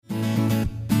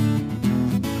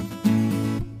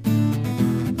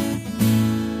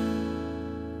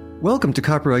Welcome to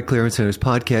Copyright Clearance Center's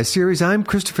podcast series. I'm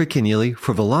Christopher Kenneally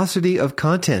for Velocity of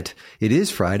Content. It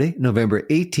is Friday, November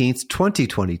 18th,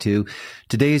 2022.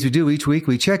 Today, as we do each week,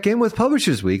 we check in with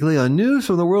Publishers Weekly on news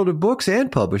from the world of books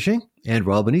and publishing.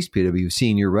 Andrew Albanese, PW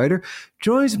Senior Writer,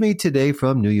 joins me today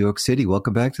from New York City.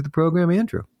 Welcome back to the program,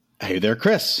 Andrew. Hey there,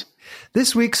 Chris.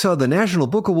 This week saw the National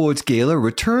Book Awards Gala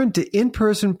return to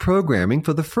in-person programming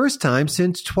for the first time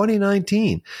since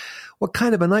 2019. What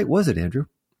kind of a night was it, Andrew?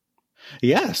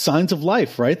 Yeah, signs of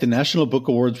life, right? The National Book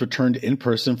Awards returned in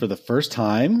person for the first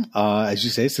time, as you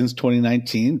say, since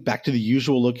 2019, back to the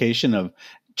usual location of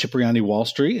Cipriani Wall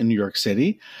Street in New York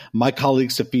City. My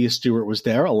colleague Sophia Stewart was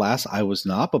there. Alas, I was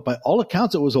not. But by all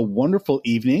accounts, it was a wonderful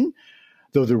evening,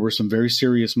 though there were some very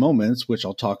serious moments, which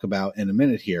I'll talk about in a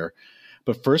minute here.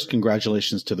 But first,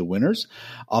 congratulations to the winners.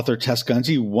 Author Tess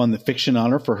Gunzy won the fiction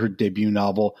honor for her debut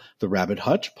novel, The Rabbit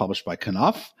Hutch, published by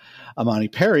Knopf. Amani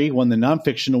Perry won the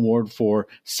nonfiction award for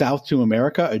South to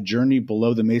America, A Journey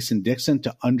Below the Mason-Dixon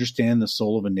to Understand the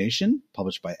Soul of a Nation,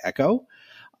 published by Echo.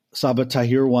 Saba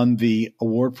Tahir won the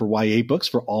award for YA books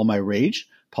for All My Rage,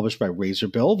 published by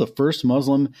Razorbill, the first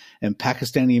Muslim and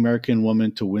Pakistani-American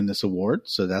woman to win this award,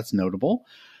 so that's notable.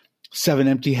 Seven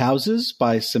Empty Houses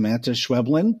by Samantha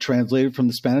Schweblin, translated from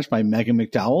the Spanish by Megan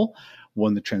McDowell,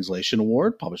 won the Translation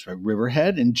Award, published by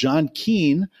Riverhead. And John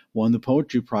Keane won the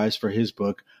Poetry Prize for his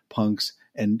book, Punks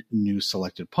and New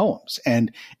Selected Poems.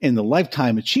 And in the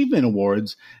Lifetime Achievement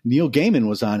Awards, Neil Gaiman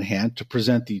was on hand to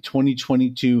present the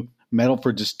 2022 Medal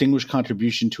for Distinguished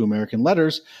Contribution to American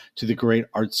Letters to the great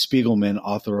Art Spiegelman,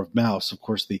 author of Maus, of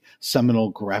course, the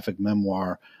seminal graphic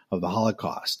memoir of the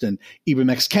Holocaust. And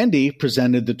Ibram X. Kendi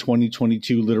presented the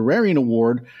 2022 Literarian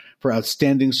Award for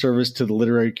Outstanding Service to the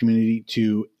Literary Community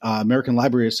to American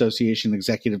Library Association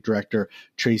Executive Director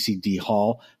Tracy D.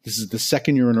 Hall. This is the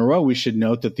second year in a row, we should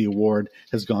note, that the award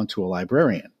has gone to a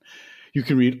librarian. You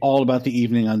can read all about the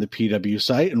evening on the PW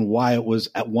site and why it was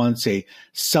at once a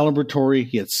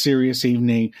celebratory yet serious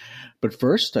evening. But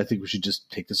first, I think we should just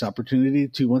take this opportunity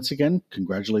to once again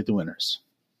congratulate the winners.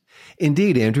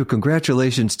 Indeed, Andrew,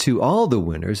 congratulations to all the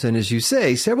winners. And as you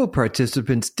say, several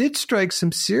participants did strike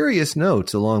some serious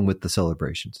notes along with the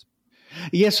celebrations.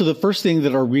 Yeah, so the first thing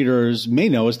that our readers may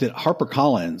know is that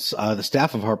HarperCollins, the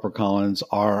staff of HarperCollins,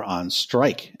 are on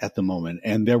strike at the moment.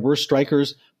 And there were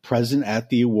strikers present at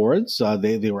the awards.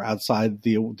 They were outside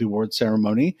the award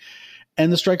ceremony.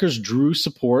 And the strikers drew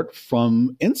support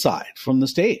from inside, from the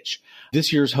stage.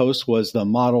 This year's host was the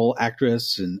model,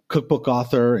 actress, and cookbook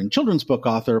author and children's book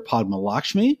author Padma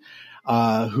Lakshmi,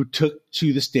 who took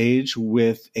to the stage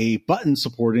with a button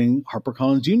supporting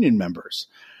HarperCollins union members.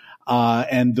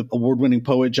 And the award-winning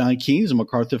poet John Keane, a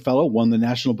MacArthur Fellow, won the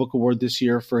National Book Award this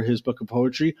year for his book of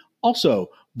poetry, also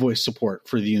voiced support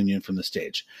for the union from the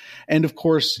stage. And of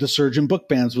course, the surge in book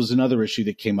bans was another issue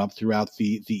that came up throughout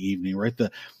the evening, right?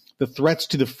 The threats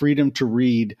to the freedom to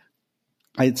read,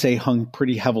 I'd say, hung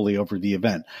pretty heavily over the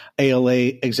event.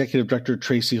 ALA Executive Director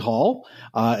Tracy Hall,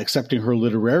 accepting her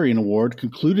Literarian Award,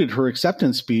 concluded her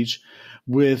acceptance speech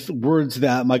with words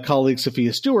that my colleague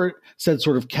Sophia Stewart said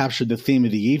sort of captured the theme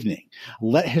of the evening.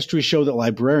 Let history show that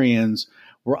librarians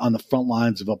were on the front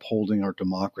lines of upholding our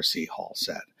democracy, Hall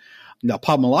said. Now,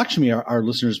 Padma Lakshmi, our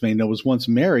listeners may know, was once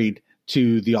married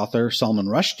to the author Salman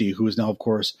Rushdie, who is now, of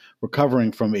course,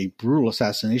 recovering from a brutal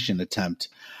assassination attempt.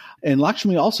 And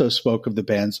Lakshmi also spoke of the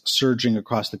bans surging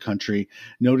across the country,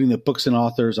 noting that books and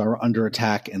authors are under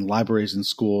attack in libraries and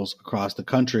schools across the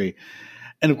country.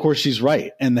 And of course, she's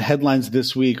right. And the headlines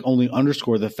this week only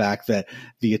underscore the fact that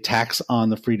the attacks on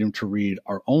the freedom to read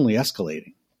are only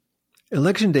escalating.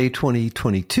 Election Day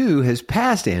 2022 has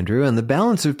passed, Andrew, and the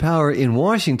balance of power in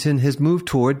Washington has moved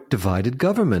toward divided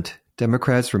government.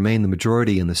 Democrats remain the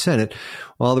majority in the Senate,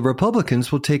 while the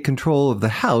Republicans will take control of the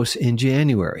House in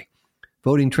January.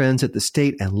 Voting trends at the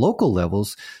state and local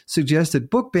levels suggest that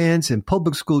book bans and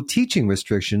public school teaching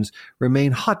restrictions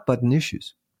remain hot-button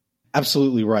issues.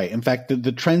 Absolutely right. In fact,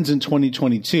 the trends in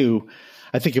 2022,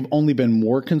 I think, have only been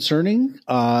more concerning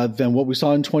than what we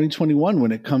saw in 2021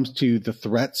 when it comes to the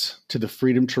threats to the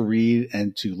freedom to read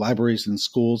and to libraries and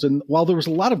schools. And while there was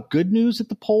a lot of good news at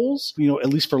the polls, at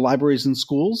least for libraries and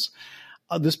schools,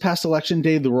 this past election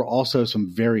day, there were also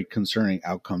some very concerning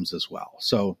outcomes as well.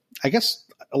 So I guess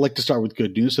I'd like to start with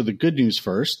good news. So the good news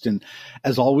first. And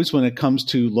as always, when it comes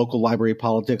to local library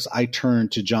politics, I turn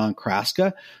to John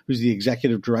Kraska, who's the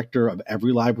executive director of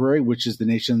Every Library, which is the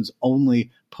nation's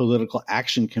only political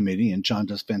action committee. And John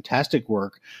does fantastic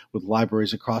work with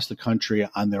libraries across the country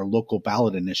on their local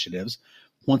ballot initiatives.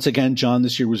 Once again, John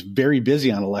this year was very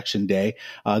busy on Election Day.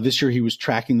 This year, he was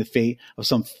tracking the fate of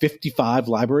some 55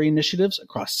 library initiatives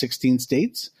across 16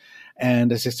 states.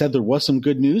 And as I said, there was some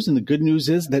good news. And the good news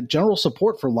is that general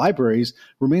support for libraries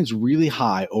remains really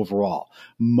high overall.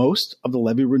 Most of the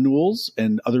levy renewals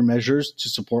and other measures to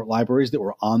support libraries that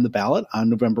were on the ballot on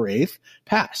November 8th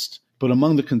passed. But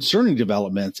among the concerning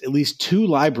developments, at least 2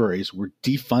 libraries were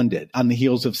defunded on the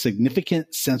heels of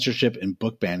significant censorship and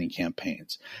book banning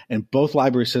campaigns. And both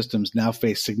library systems now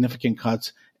face significant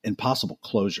cuts and possible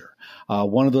closure.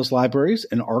 One of those libraries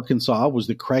in Arkansas was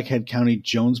the Craighead County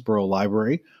Jonesboro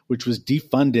Library, which was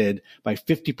defunded by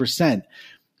 50%.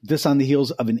 This on the heels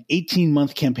of an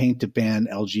 18-month campaign to ban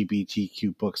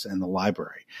LGBTQ books in the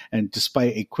library. And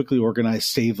despite a quickly organized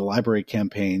Save the Library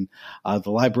campaign, the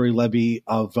library levy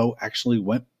vote actually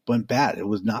went bad. It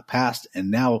was not passed, and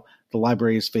now the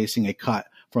library is facing a cut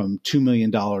from $2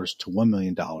 million to $1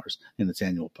 million in its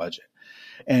annual budget.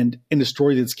 And in a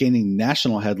story that's gaining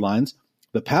national headlines,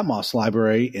 the Patmos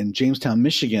Library in Jamestown,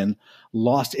 Michigan,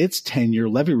 lost its 10-year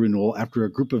levy renewal after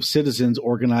a group of citizens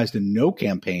organized a no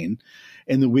campaign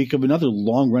in the week of another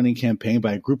long-running campaign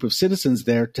by a group of citizens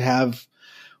there to have,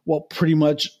 well, pretty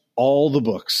much all the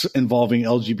books involving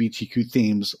LGBTQ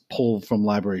themes pulled from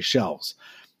library shelves.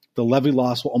 The levy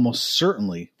loss will almost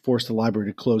certainly force the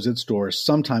library to close its doors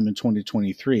sometime in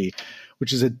 2023,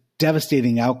 which is a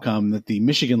devastating outcome that the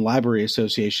Michigan Library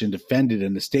Association defended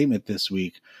in a statement this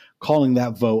week, calling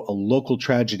that vote a local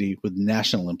tragedy with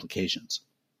national implications.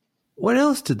 What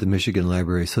else did the Michigan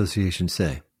Library Association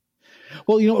say?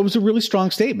 Well, it was a really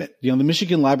strong statement. The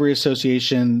Michigan Library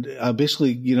Association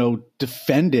basically,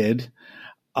 defended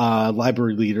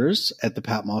library leaders at the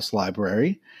Patmos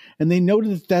Library. And they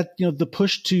noted that, the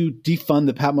push to defund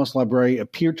the Patmos Library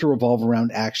appeared to revolve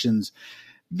around actions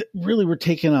that really were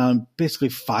taken on basically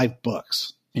 5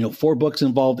 books. 4 books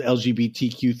involved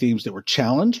LGBTQ themes that were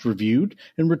challenged, reviewed,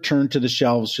 and returned to the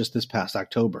shelves just this past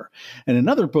October. And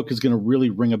another book is going to really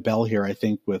ring a bell here, I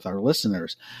think, with our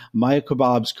listeners. Maya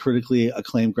Kobab's critically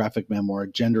acclaimed graphic memoir,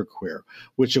 Genderqueer,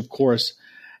 which, of course,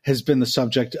 has been the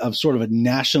subject of sort of a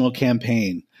national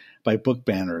campaign by book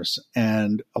banners,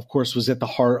 and of course was at the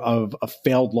heart of a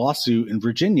failed lawsuit in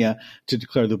Virginia to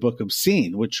declare the book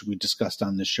obscene, which we discussed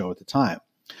on this show at the time.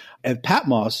 At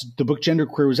Patmos, the book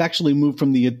Genderqueer was actually moved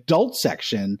from the adult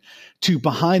section to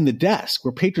behind the desk,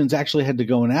 where patrons actually had to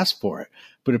go and ask for it.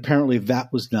 But apparently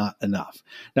that was not enough.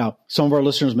 Now, some of our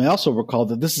listeners may also recall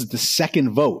that this is the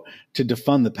second vote to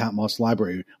defund the Patmos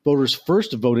Library. Voters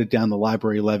first voted down the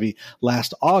library levy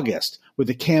last August with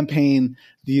a campaign,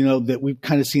 that we've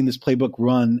kind of seen this playbook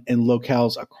run in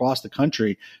locales across the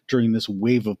country during this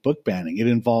wave of book banning. It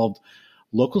involved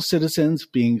local citizens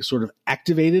being sort of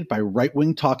activated by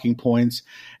right-wing talking points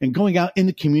and going out in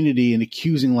the community and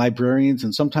accusing librarians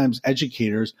and sometimes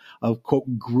educators of,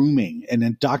 quote, grooming and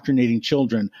indoctrinating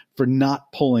children for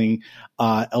not pulling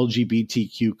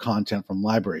LGBTQ content from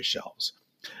library shelves.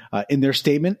 In their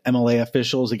statement, MLA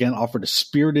officials again offered a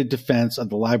spirited defense of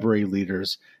the library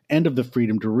leaders and of the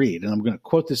freedom to read. And I'm going to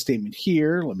quote this statement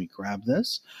here. Let me grab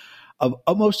this. Of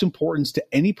utmost importance to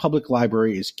any public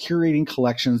library is curating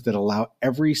collections that allow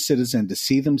every citizen to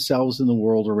see themselves in the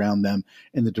world around them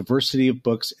and the diversity of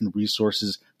books and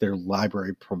resources their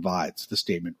library provides, the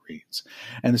statement reads.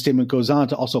 And the statement goes on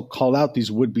to also call out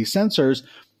these would-be censors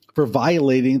for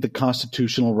violating the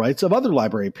constitutional rights of other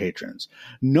library patrons.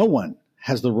 No one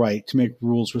has the right to make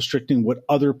rules restricting what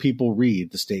other people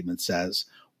read, the statement says,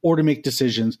 or to make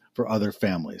decisions for other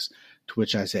families. To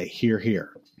which I say, hear,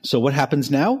 hear. So what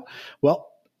happens now? Well,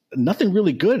 nothing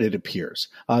really good, it appears.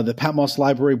 The Patmos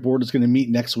Library Board is going to meet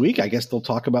next week. I guess they'll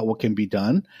talk about what can be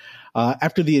done.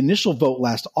 After the initial vote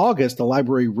last August, the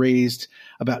library raised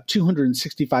about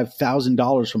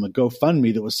 $265,000 from a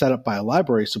GoFundMe that was set up by a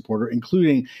library supporter,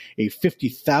 including a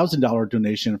 $50,000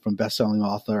 donation from bestselling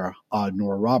author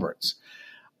Nora Roberts.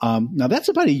 Now, that's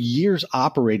about a year's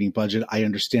operating budget, I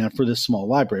understand, for this small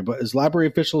library. But as library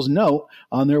officials note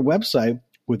on their website,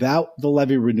 without the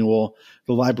levy renewal,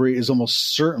 the library is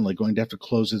almost certainly going to have to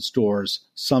close its doors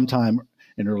sometime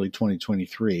in early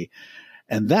 2023.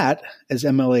 And that, as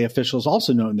MLA officials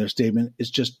also note in their statement, is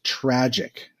just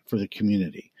tragic for the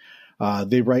community.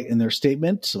 They write in their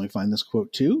statement, so let me find this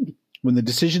quote too, when the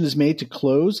decision is made to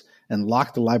close and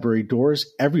lock the library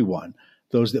doors, everyone,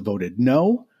 those that voted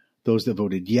no, those that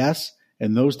voted yes,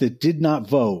 and those that did not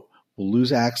vote will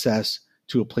lose access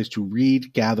to a place to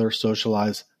read, gather,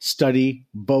 socialize, study,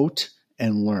 vote,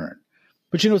 and learn.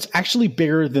 But it's actually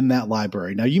bigger than that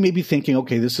library. Now, you may be thinking,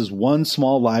 okay, this is one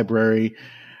small library.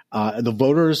 The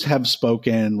voters have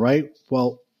spoken, right?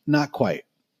 Well, not quite.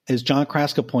 As John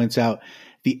Kraska points out,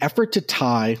 the effort to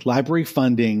tie library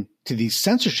funding to these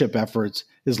censorship efforts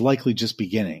is likely just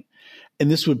beginning. And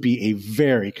this would be a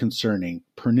very concerning,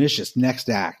 pernicious next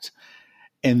act.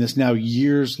 and this now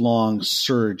years-long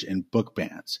surge in book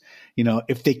bans.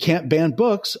 If they can't ban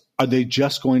books, are they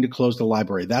just going to close the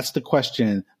library? That's the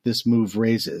question this move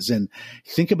raises. And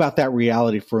think about that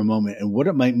reality for a moment and what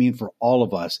it might mean for all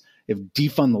of us if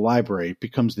defund the library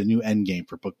becomes the new endgame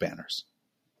for book banners.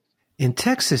 In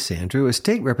Texas, Andrew, a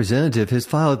state representative has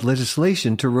filed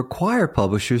legislation to require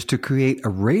publishers to create a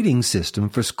rating system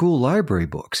for school library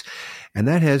books, and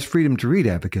that has freedom to read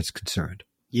advocates concerned.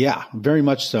 Yeah, very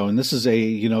much so. And this is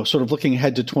sort of looking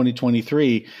ahead to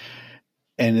 2023,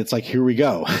 and it's like, here we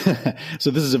go. So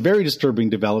this is a very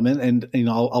disturbing development, and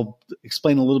I'll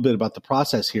explain a little bit about the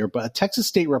process here. But a Texas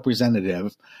state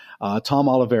representative, Tom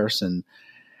Oliverson,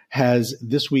 has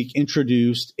this week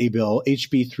introduced a bill,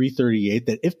 HB 338,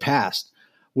 that if passed,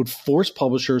 would force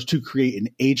publishers to create an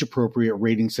age-appropriate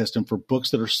rating system for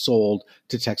books that are sold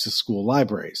to Texas school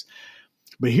libraries.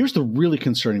 But here's the really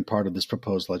concerning part of this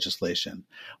proposed legislation.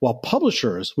 While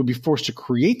publishers would be forced to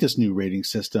create this new rating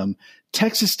system,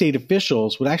 Texas state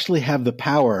officials would actually have the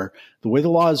power, the way the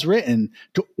law is written,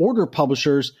 to order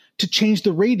publishers to change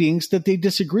the ratings that they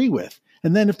disagree with.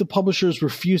 And then if the publishers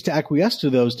refuse to acquiesce to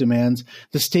those demands,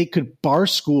 the state could bar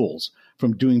schools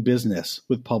from doing business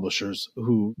with publishers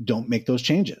who don't make those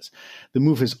changes. The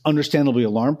move has understandably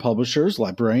alarmed publishers,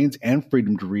 librarians, and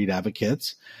freedom to read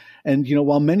advocates. And,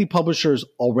 while many publishers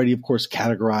already, of course,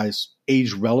 categorize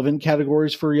age-relevant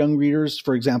categories for young readers,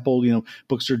 for example,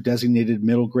 books are designated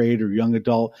middle grade or young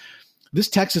adult, this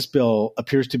Texas bill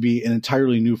appears to be an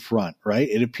entirely new front, right?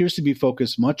 It appears to be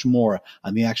focused much more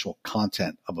on the actual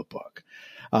content of a book.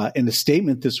 In a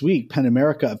statement this week, PEN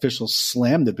America officials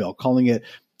slammed the bill, calling it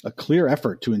a clear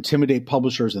effort to intimidate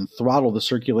publishers and throttle the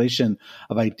circulation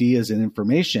of ideas and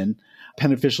information.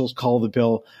 PEN officials call the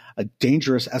bill a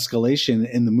dangerous escalation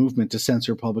in the movement to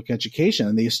censor public education.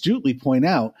 And they astutely point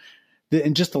out that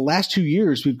in just the last 2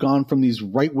 years, we've gone from these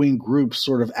right-wing groups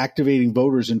sort of activating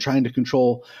voters and trying to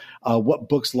control what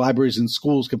books libraries and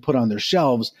schools can put on their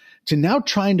shelves to now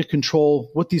trying to control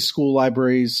what these school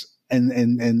libraries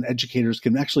and educators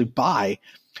can actually buy,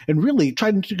 and really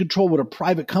trying to control what a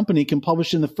private company can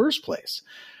publish in the first place.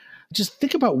 Just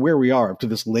think about where we are up to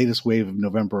this latest wave of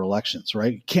November elections,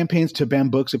 right? Campaigns to ban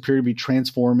books appear to be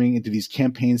transforming into these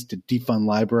campaigns to defund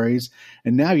libraries.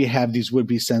 And now you have these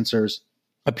would-be censors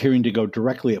appearing to go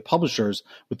directly at publishers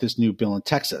with this new bill in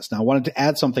Texas. Now, I wanted to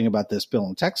add something about this bill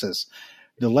in Texas.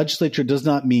 The legislature does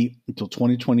not meet until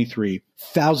 2023.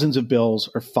 Thousands of bills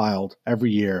are filed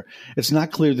every year. It's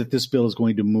not clear that this bill is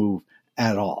going to move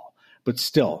at all. But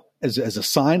still, as a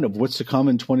sign of what's to come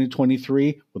in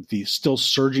 2023, with the still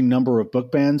surging number of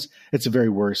book bans, it's a very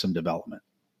worrisome development.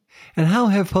 And how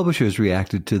have publishers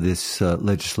reacted to this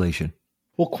legislation?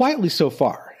 Well, quietly so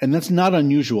far, and that's not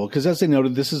unusual because, as I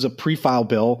noted, this is a pre-file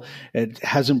bill. It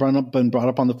hasn't been brought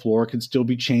up on the floor. It can still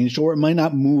be changed, or it might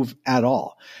not move at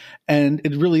all. And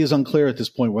it really is unclear at this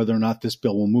point whether or not this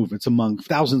bill will move. It's among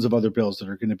thousands of other bills that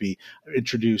are going to be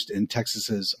introduced in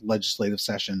Texas's legislative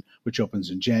session, which opens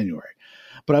in January.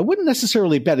 But I wouldn't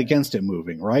necessarily bet against it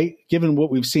moving, right? Given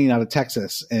what we've seen out of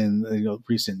Texas in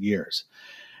recent years.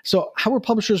 So how are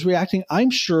publishers reacting? I'm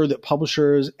sure that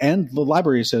publishers and the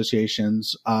library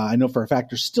associations, I know for a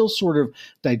fact, are still sort of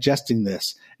digesting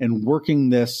this and working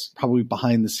this probably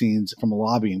behind the scenes from a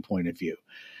lobbying point of view.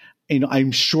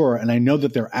 I'm sure, and I know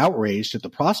that they're outraged at the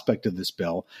prospect of this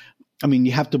bill. I mean,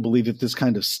 you have to believe that this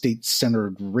kind of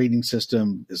state-centered rating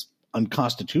system is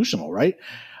unconstitutional, right?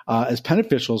 As PEN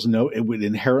officials note, it would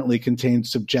inherently contain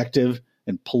subjective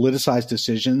and politicized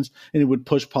decisions, and it would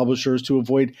push publishers to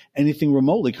avoid anything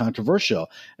remotely controversial.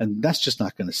 And that's just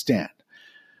not going to stand.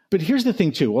 But here's the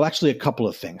thing, too. Well, actually, a couple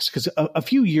of things. Because a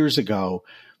few years ago,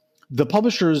 the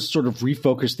publishers sort of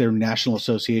refocused their national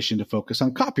association to focus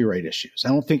on copyright issues. I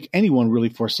don't think anyone really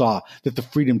foresaw that the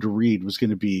freedom to read was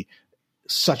going to be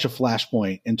such a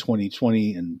flashpoint in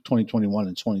 2020 and 2021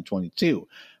 and 2022.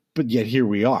 But yet here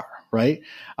we are, right?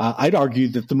 I'd argue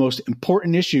that the most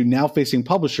important issue now facing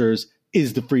publishers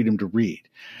is the freedom to read,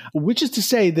 which is to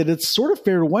say that it's sort of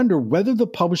fair to wonder whether the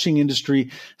publishing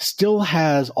industry still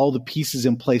has all the pieces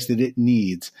in place that it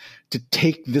needs to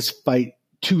take this fight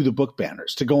to the book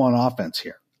banners, to go on offense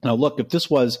here. Now, look, if this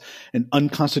was an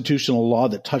unconstitutional law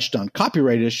that touched on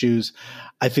copyright issues,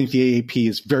 I think the AAP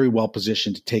is very well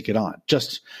positioned to take it on.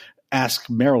 Just ask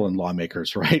Maryland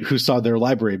lawmakers, right, who saw their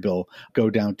library bill go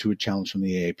down to a challenge from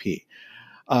the AAP.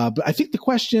 But I think the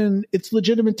question, it's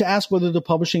legitimate to ask whether the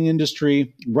publishing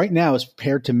industry right now is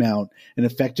prepared to mount an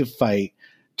effective fight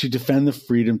to defend the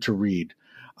freedom to read,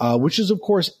 which is, of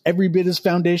course, every bit as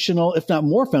foundational, if not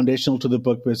more foundational, to the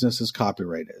book business as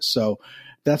copyright is. So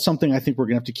that's something I think we're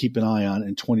going to have to keep an eye on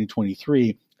in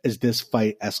 2023 as this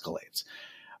fight escalates.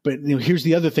 But here's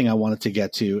the other thing I wanted to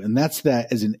get to, and that's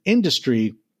that as an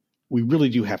industry, we really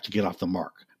do have to get off the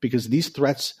mark, because these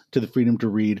threats to the freedom to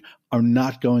read are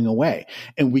not going away.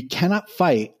 And we cannot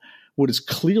fight what is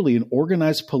clearly an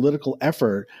organized political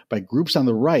effort by groups on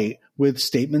the right with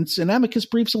statements and amicus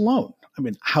briefs alone. I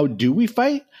mean, how do we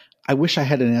fight? I wish I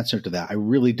had an answer to that. I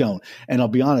really don't. And I'll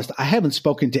be honest, I haven't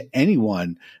spoken to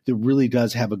anyone that really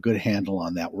does have a good handle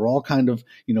on that. We're all kind of,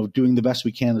 doing the best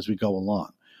we can as we go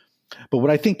along. But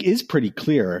what I think is pretty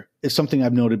clear is something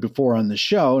I've noted before on the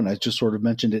show, and I just sort of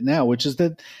mentioned it now, which is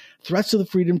that threats to the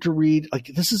freedom to read,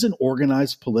 this is an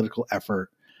organized political effort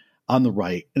on the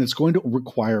right, and it's going to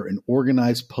require an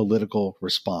organized political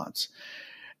response.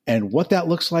 And what that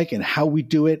looks like and how we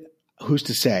do it, who's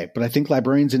to say? But I think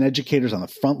librarians and educators on the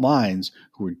front lines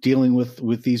who are dealing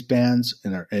with these bans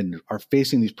and are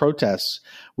facing these protests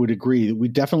would agree that we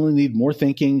definitely need more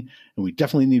thinking, and we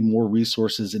definitely need more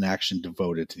resources and action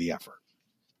devoted to the effort.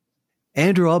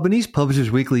 Andrew Albanese,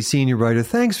 Publishers Weekly senior writer,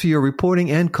 thanks for your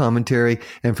reporting and commentary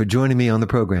and for joining me on the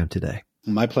program today.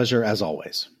 My pleasure, as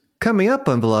always. Coming up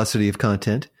on Velocity of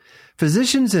Content,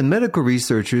 physicians and medical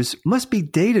researchers must be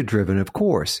data-driven, of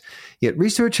course, yet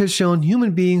research has shown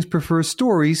human beings prefer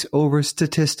stories over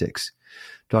statistics.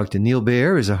 Dr. Neil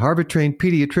Baer is a Harvard-trained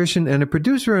pediatrician and a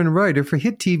producer and writer for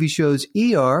hit TV shows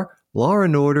ER, Law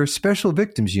 & Order, Special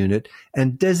Victims Unit,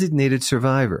 and Designated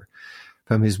Survivor.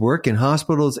 From his work in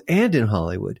hospitals and in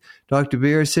Hollywood, Dr.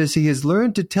 Baer says he has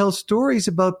learned to tell stories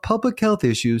about public health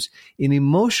issues in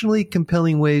emotionally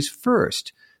compelling ways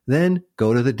first, then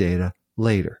go to the data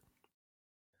later.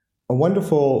 A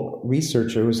wonderful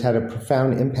researcher who's had a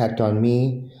profound impact on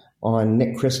me, on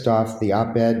Nick Kristof, the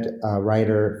op-ed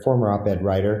writer, former op-ed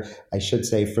writer, I should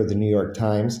say, for the New York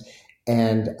Times,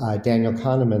 and Daniel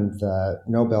Kahneman, the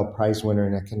Nobel Prize winner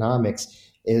in economics,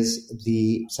 is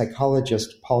the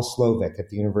psychologist Paul Slovic at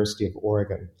the University of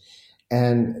Oregon.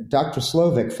 And Dr.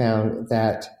 Slovic found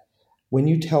that when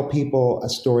you tell people a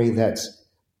story that's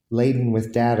laden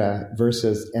with data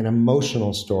versus an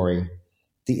emotional story,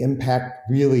 the impact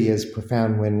really is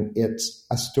profound when it's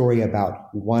a story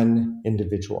about one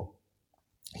individual.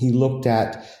 He looked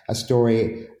at a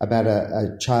story about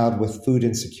a child with food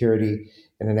insecurity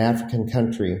in an African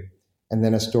country, and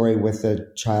then a story with a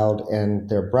child and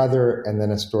their brother, and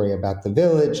then a story about the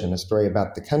village and a story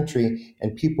about the country,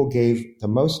 and people gave the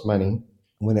most money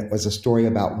when it was a story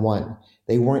about one.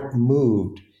 They weren't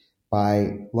moved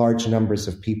by large numbers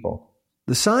of people.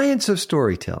 The Science of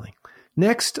Storytelling.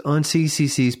 Next on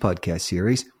CCC's podcast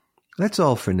series. That's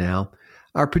all for now.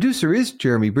 Our producer is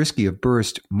Jeremy Brisky of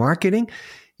Burst Marketing.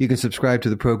 You can subscribe to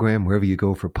the program wherever you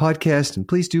go for podcasts, and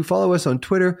please do follow us on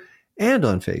Twitter and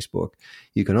on Facebook.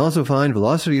 You can also find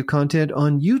Velocity of Content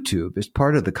on YouTube as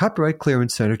part of the Copyright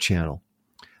Clearance Center channel.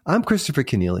 I'm Christopher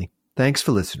Kenneally. Thanks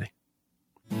for listening.